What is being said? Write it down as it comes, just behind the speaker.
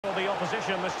The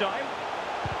opposition this time.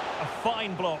 A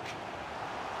fine block.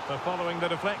 So following the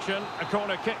deflection, a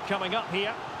corner kick coming up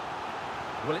here.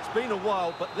 Well, it's been a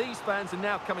while, but these fans are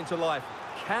now coming to life.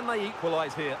 Can they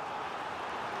equalise here?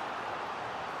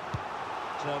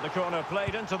 So the corner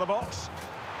played into the box.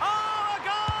 Oh, a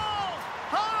goal!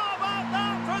 How about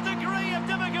that for a degree of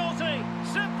difficulty?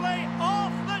 Simply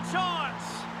off the charts.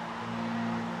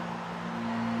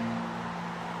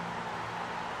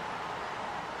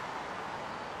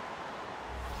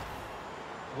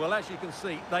 Well, as you can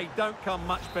see, they don't come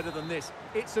much better than this.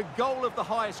 It's a goal of the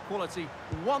highest quality.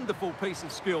 Wonderful piece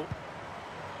of skill.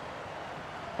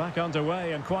 Back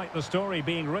underway, and quite the story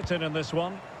being written in this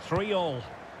one. 3-3.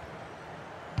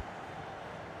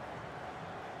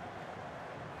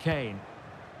 Kane.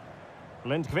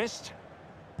 Lindqvist.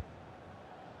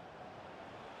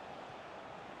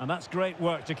 And that's great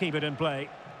work to keep it in play.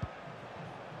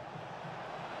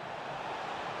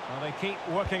 Well, they keep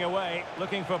working away,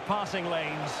 looking for passing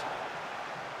lanes.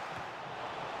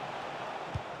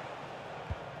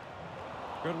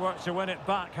 Good work to win it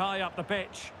back high up the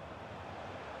pitch.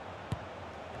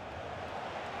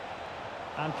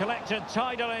 And collected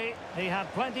tidily. He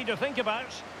had plenty to think about.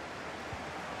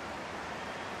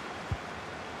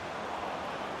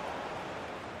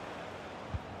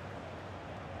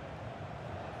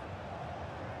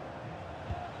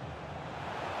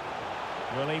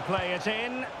 Will he play it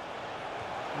in?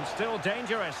 And still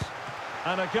dangerous.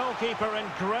 And a goalkeeper in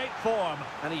great form.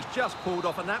 And he's just pulled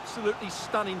off an absolutely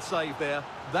stunning save there.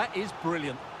 That is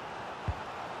brilliant.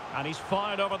 And he's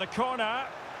fired over the corner.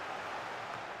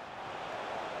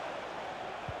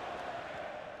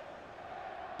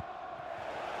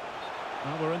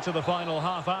 Well, we're into the final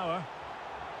half hour.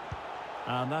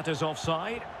 And that is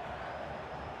offside.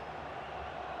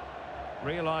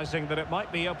 Realising that it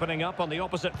might be opening up on the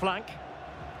opposite flank.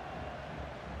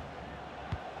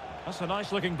 That's a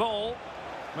nice looking ball.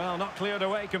 Well, not cleared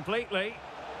away completely.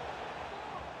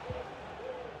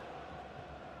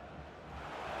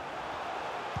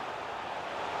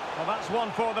 Well, that's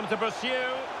one for them to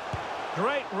pursue.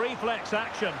 Great reflex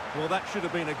action. Well, that should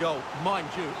have been a goal. Mind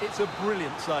you, it's a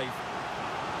brilliant save.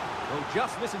 Well,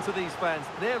 just listen to these fans.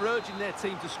 They're urging their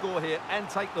team to score here and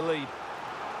take the lead.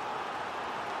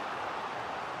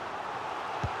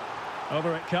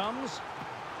 Over it comes.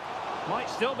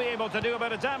 Might still be able to do a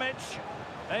bit of damage.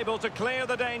 Able to clear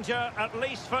the danger, at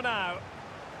least for now.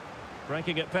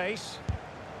 Breaking at pace.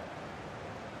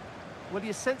 Well,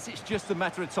 you sense it's just a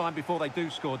matter of time before they do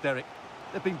score, Derek.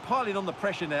 They've been piling on the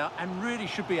pressure now and really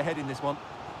should be ahead in this one.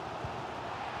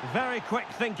 Very quick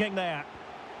thinking there.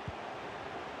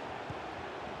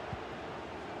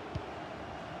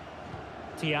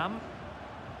 Tiam.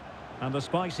 And the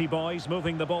Spicy Boys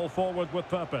moving the ball forward with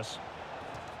purpose.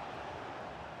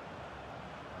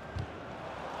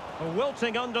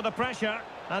 Wilting under the pressure,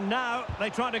 and now they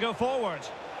try to go forward.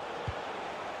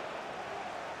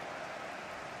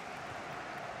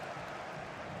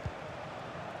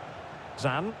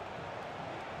 Zan.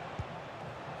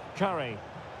 Curry.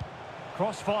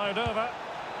 Cross-fired over.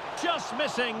 Just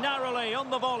missing narrowly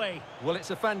on the volley. Well, it's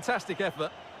a fantastic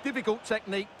effort. Difficult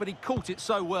technique, but he caught it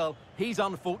so well. He's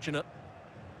unfortunate.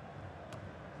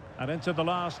 And into the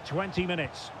last 20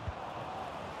 minutes.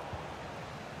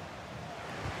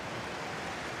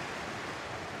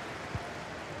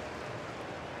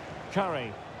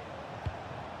 Curry.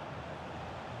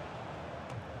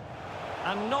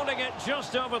 And nodding it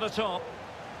just over the top.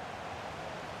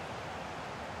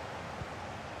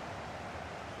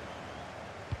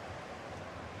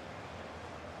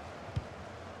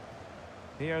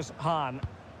 Here's Hahn.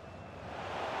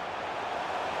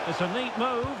 It's a neat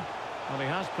move. Well, he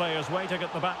has players waiting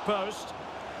at the back post.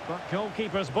 But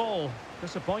goalkeeper's ball,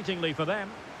 disappointingly for them.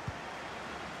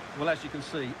 Well, as you can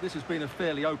see, this has been a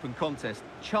fairly open contest.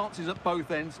 Chances at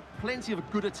both ends, plenty of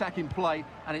good attack in play,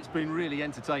 and it's been really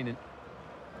entertaining.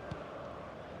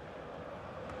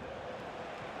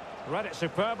 Read it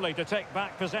superbly to take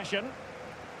back possession.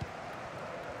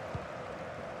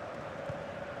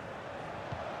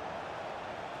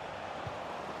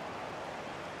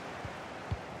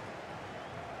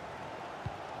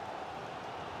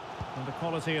 And the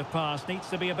quality of pass needs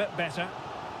to be a bit better.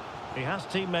 He has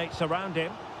teammates around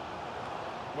him.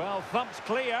 Well, thumped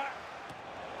clear.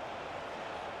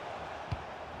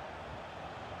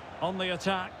 On the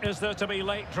attack, is there to be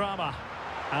late drama?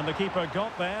 And the keeper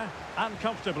got there, and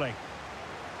comfortably.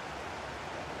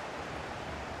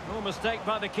 No mistake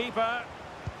by the keeper.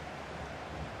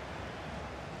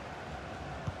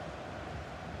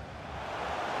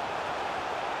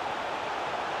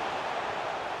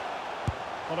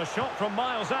 Well, a shot from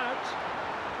miles out.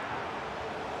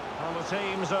 Well, the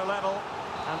teams are level,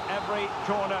 and every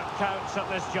corner counts at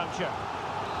this juncture.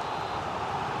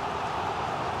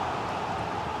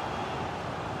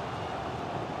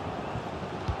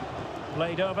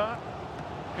 Played over.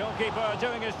 Goalkeeper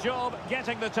doing his job,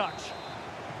 getting the touch.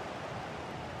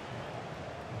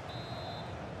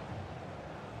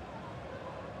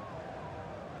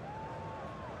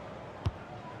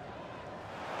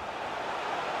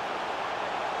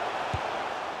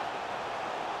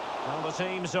 Well, the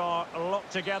teams are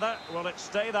locked together. Will it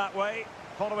stay that way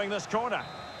following this corner?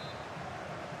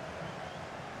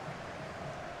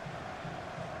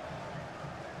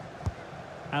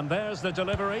 And there's the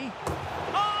delivery.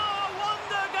 Oh,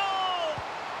 wonder goal!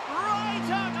 Right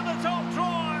out of the top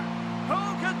drawer. Who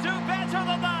could do better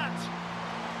than that?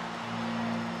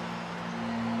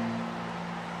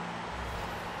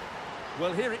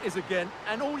 Well, here it is again,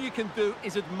 and all you can do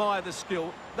is admire the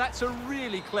skill. That's a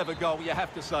really clever goal, you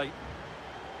have to say.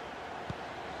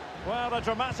 Well, a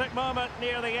dramatic moment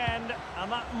near the end,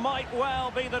 and that might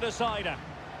well be the decider.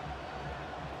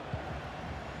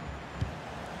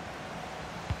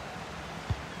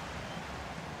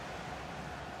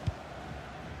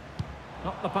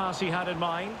 Not the pass he had in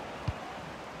mind.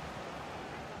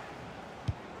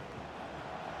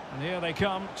 And here they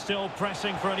come, still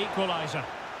pressing for an equaliser.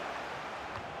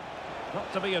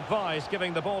 Not to be advised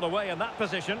giving the ball away in that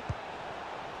position.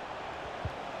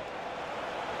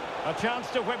 A chance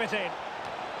to whip it in.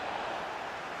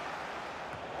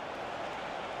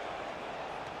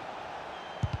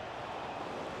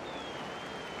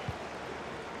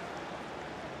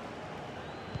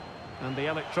 And the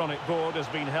electronic board has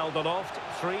been held aloft.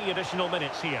 3 additional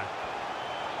minutes here.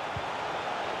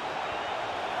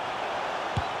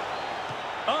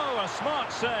 Oh, a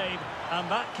smart save. And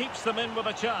that keeps them in with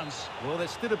a chance. Well,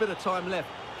 there's still a bit of time left.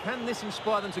 Can this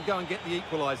inspire them to go and get the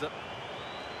equaliser?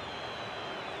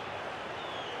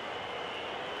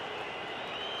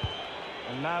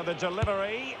 And now the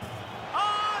delivery.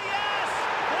 Oh, yes!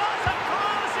 What a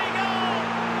classy goal!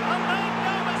 And make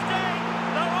no mistake,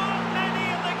 there aren't many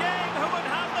in the game who would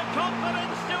have the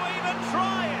confidence to even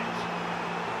try it.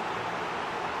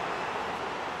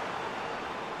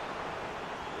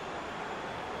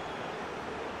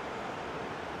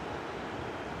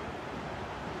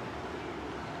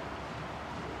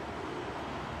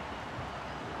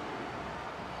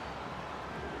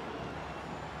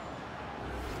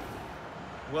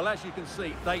 Well, as you can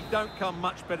see, they don't come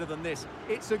much better than this.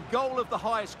 It's a goal of the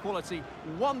highest quality.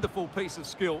 Wonderful piece of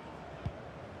skill.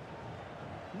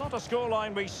 Not a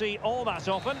scoreline we see all that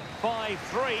often.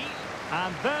 5-3.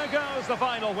 And there goes the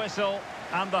final whistle.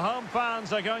 And the home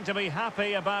fans are going to be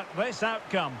happy about this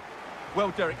outcome.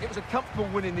 Well, Derek, it was a comfortable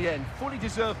win in the end. Fully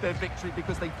deserved their victory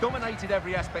because they dominated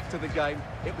every aspect of the game.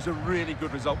 It was a really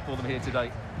good result for them here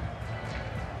today.